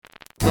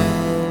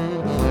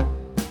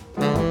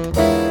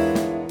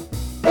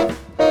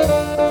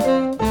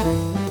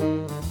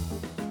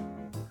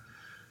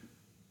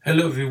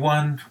Hello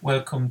everyone,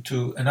 welcome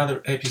to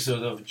another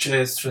episode of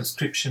Jazz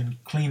Transcription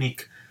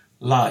Clinic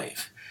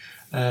Live.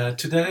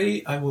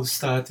 Today I will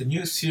start a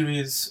new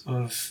series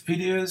of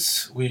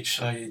videos which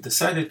I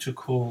decided to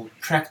call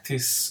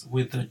Practice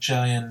with the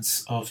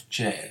Giants of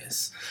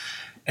Jazz.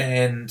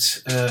 And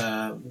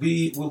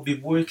we will be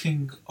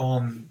working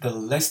on the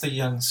Lester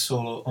Young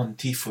solo on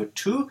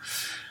D4-2.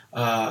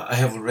 I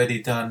have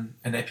already done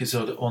an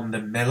episode on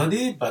the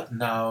melody, but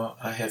now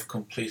I have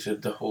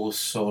completed the whole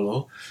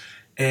solo.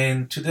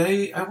 And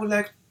today I would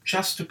like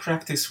just to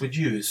practice with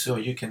you, so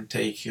you can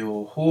take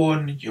your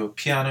horn, your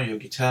piano, your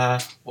guitar,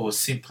 or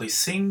simply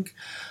sing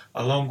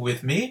along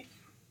with me.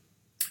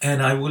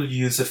 And I will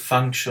use a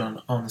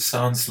function on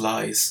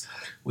Soundslice,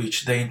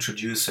 which they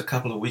introduced a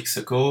couple of weeks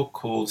ago,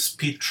 called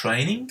speed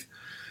training.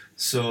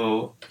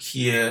 So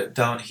here,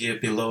 down here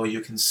below,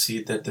 you can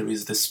see that there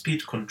is the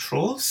speed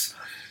controls.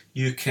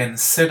 You can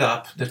set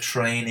up the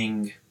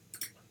training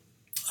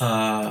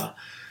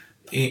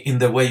in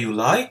the way you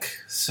like.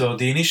 So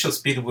the initial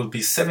speed will be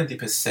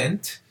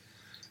 70%,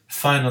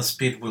 final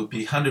speed will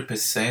be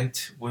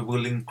 100%. We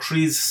will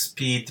increase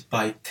speed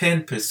by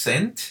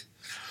 10%,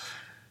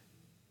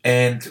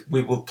 and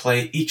we will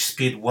play each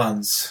speed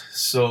once.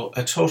 So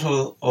a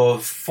total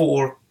of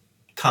 4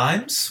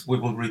 times we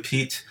will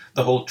repeat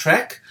the whole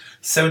track,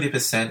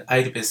 70%,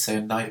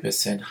 80%,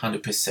 90%,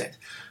 100%.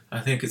 I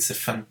think it's a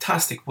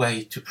fantastic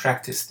way to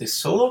practice this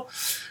solo.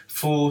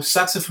 For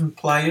saxophone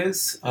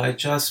players, I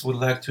just would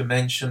like to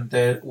mention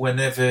that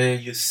whenever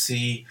you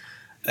see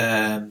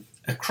a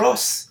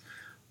cross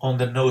on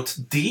the note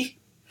D,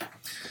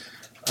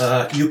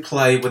 you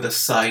play with a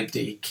side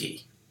D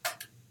key.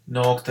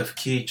 No octave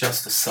key,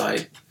 just a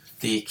side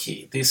D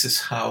key. This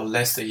is how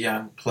Lester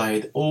Young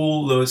played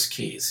all those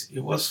keys.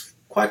 It was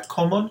quite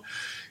common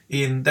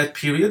in that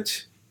period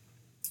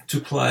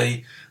to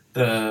play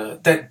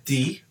that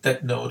D,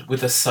 that note,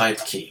 with a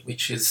side key,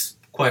 which is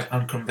quite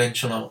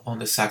unconventional on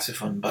the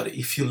saxophone, but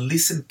if you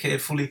listen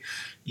carefully,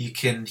 you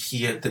can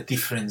hear the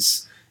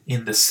difference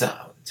in the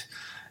sound.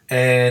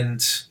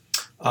 And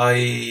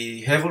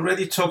I have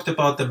already talked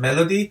about the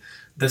melody.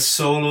 The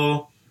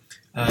solo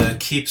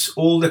keeps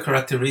all the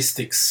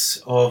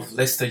characteristics of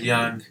Lester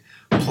Young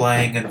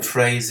playing and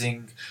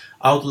phrasing,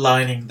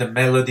 outlining the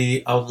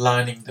melody,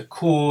 outlining the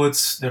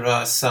chords. There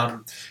are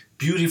some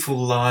beautiful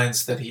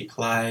lines that he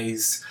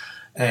plays,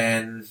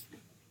 and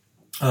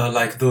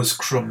like those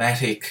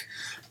chromatic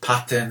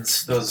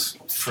patterns, those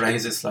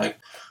phrases like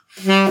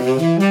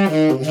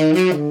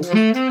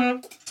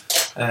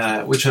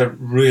which are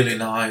really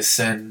nice,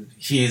 and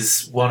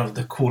he's one of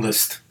the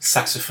coolest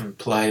saxophone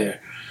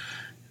player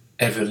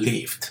ever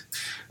lived.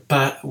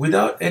 But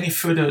without any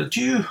further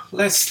ado,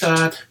 let's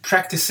start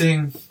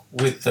practicing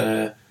with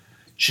the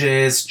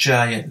Jazz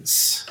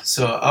Giants.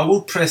 So I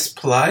will press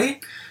play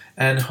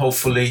and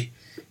hopefully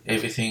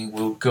everything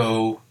will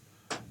go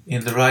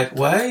in the right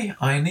way.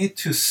 I need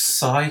to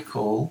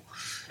cycle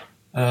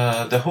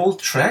the whole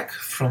track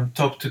from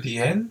top to the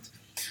end,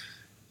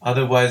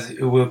 otherwise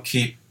it will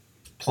keep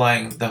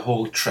playing the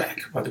whole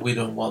track, but we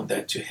don't want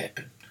that to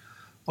happen.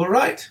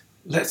 Alright,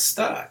 let's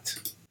start.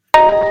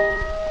 And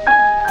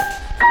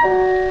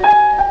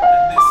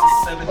this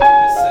is 70%.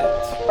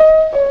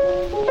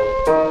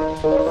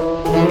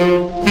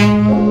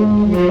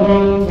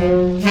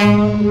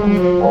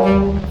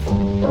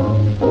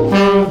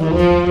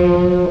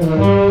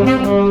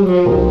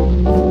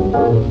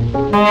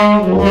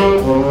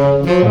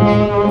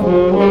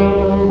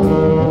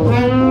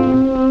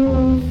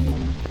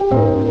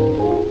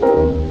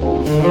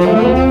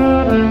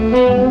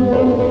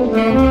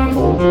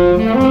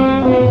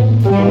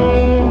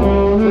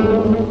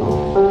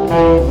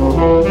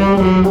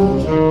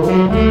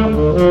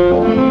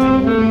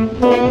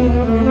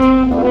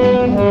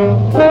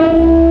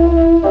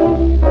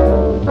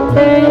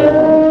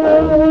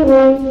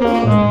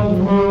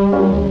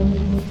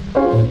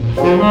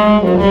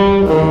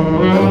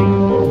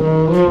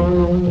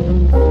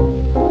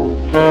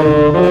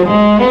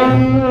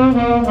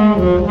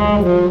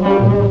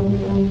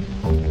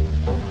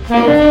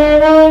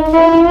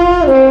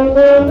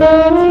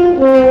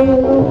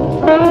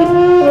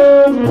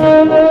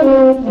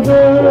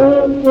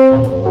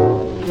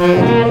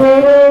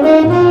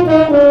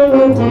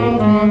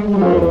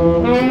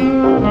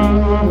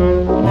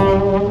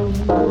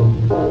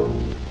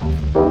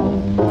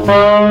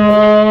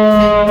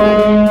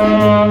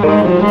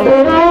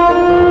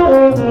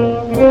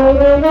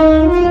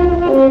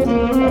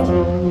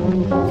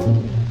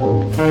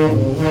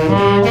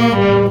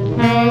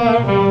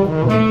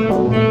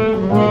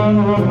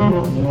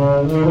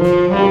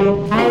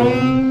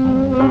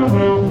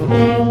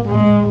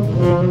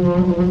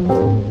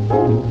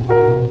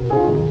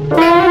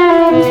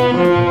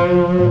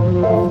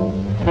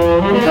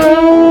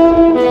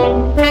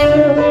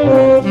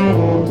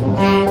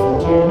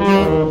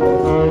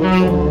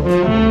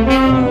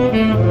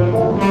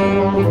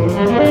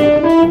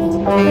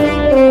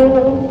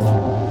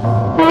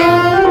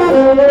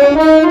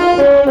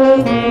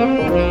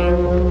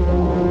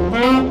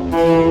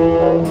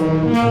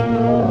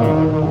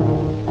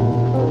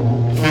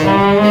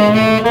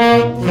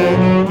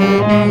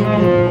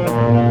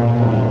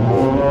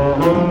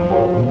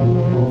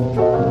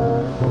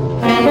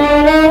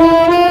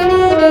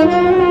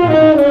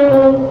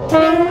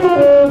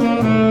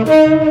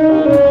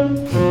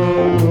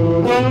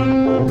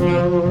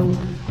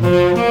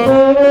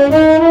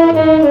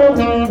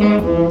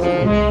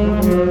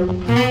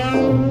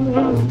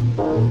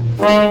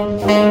 And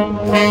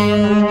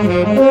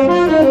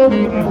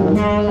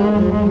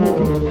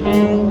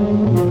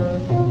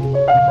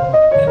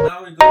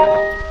now we go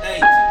up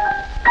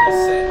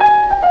 80%.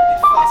 Bit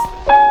faster.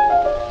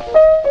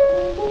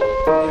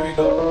 Here we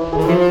go.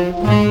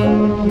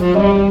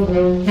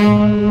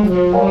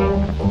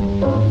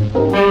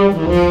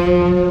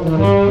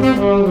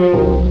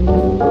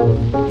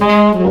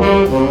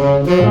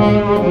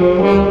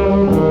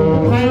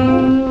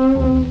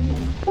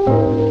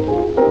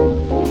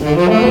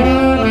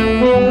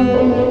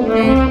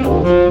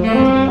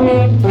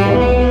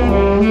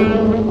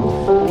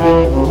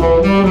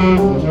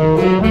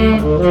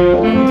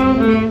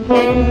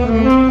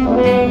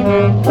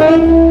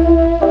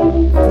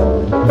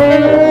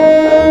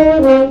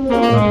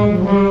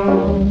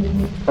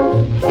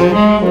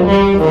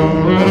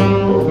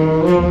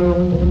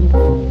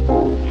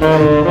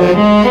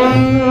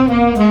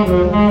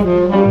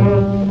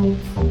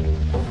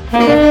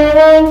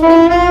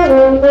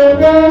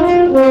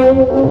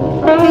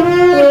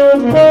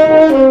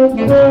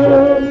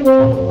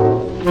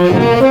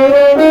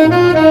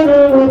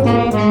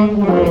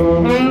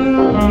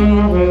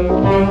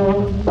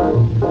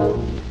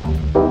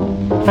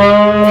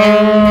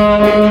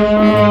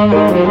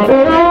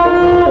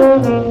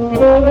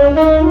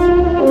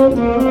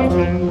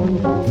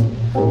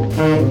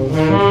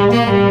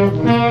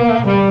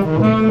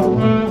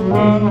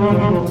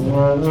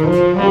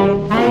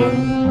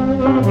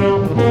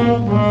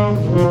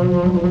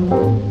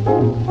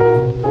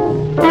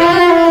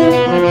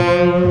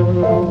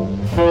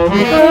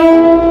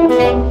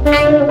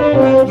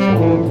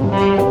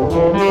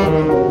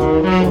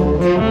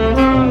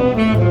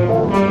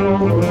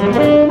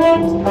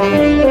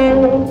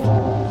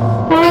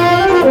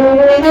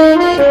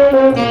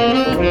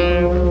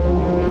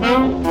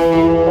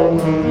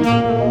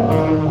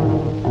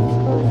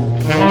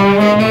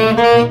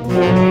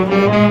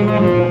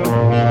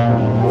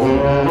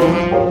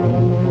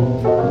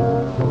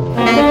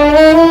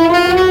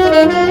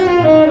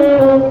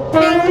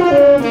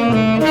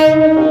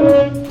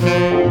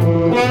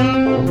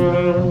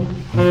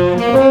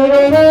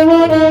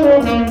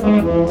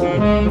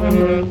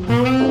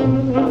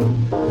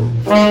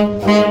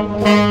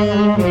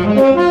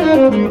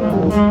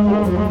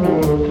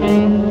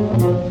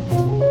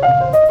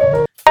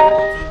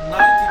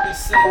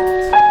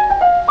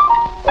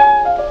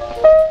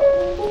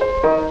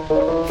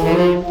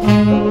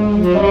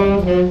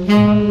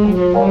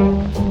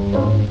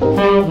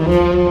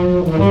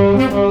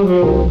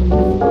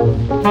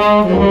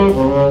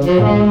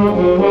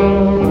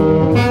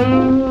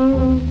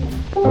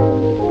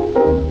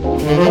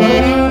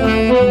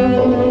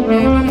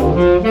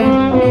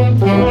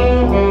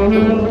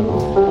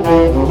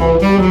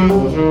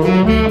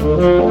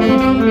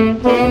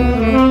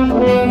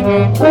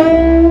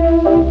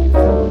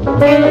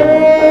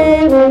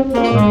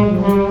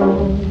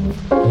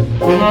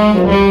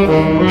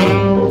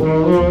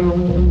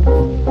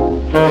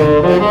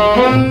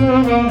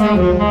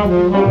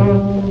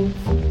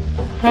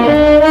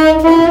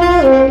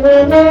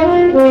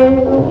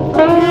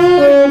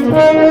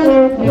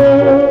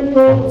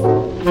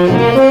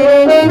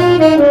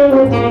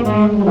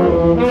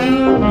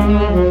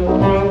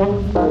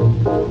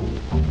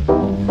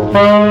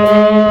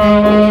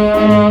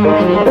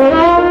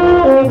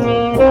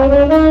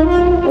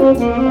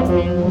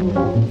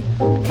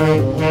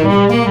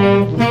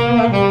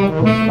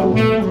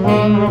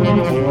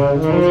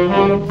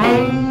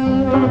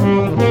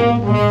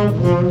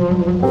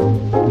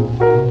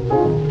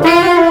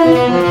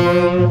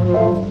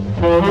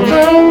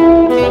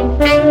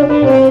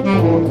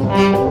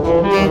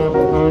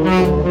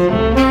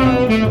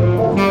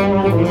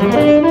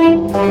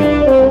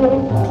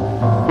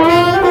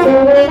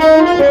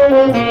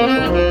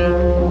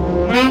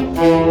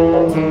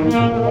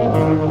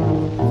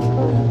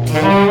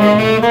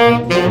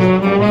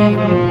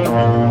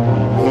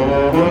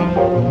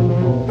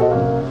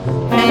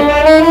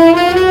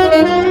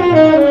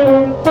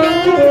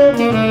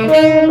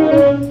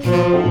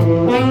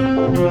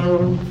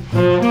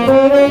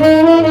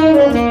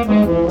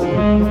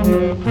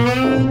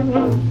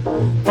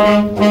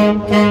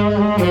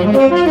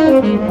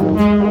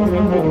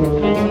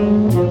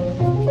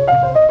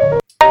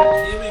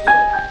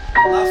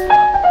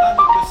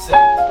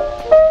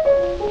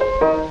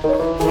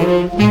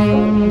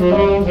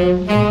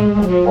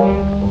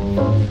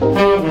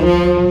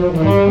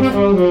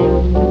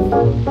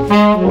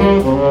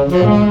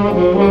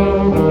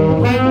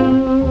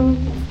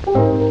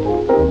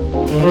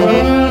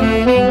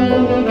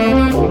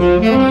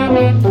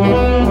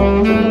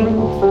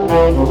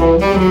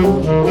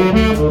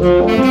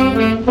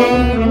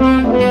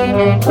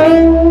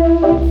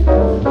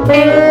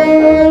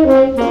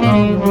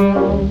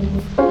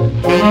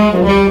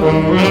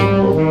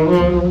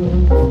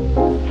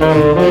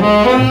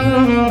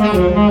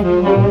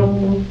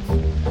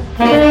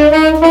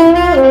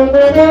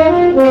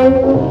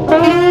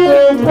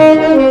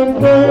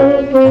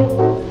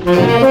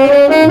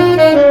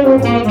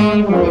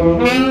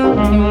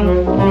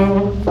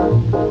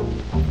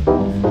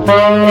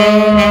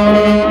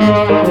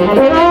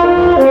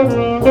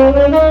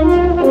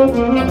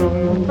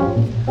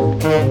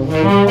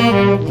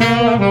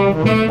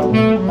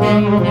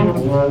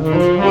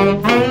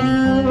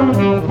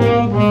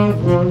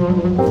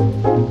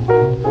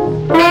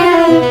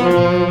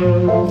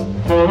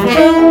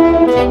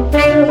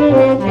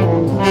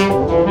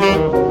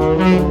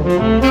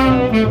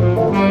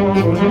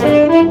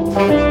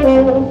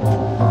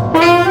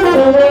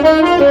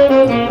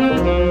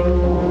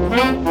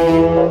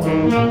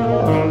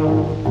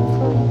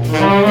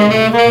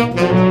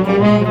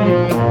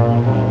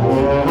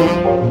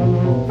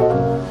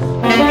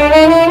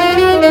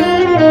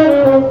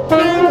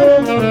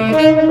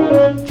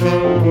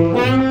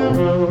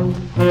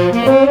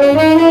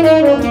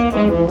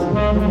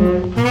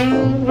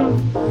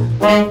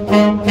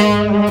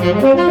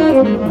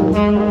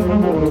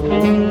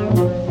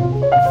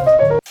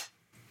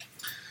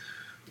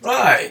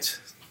 Right,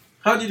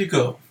 how did it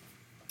go?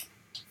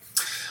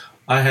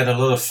 I had a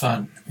lot of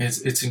fun.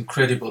 It's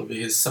incredible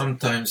because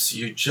sometimes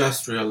you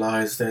just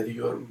realize that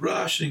you are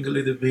rushing a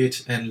little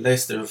bit, and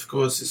Lester, of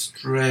course, is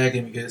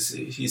dragging because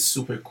he's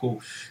super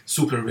cool,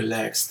 super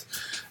relaxed.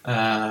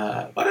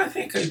 But I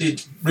think I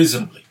did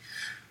reasonably,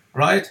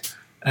 right?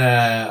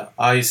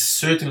 I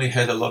certainly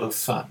had a lot of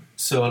fun.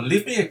 So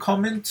leave me a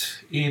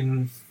comment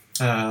in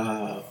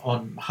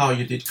on how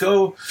you did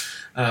go,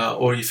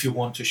 or if you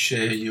want to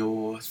share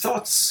your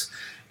thoughts.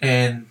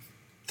 And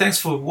thanks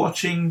for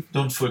watching.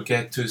 Don't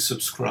forget to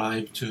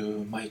subscribe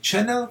to my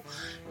channel,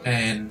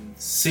 and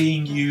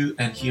seeing you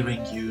and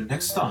hearing you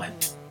next time.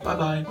 Bye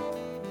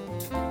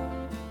bye.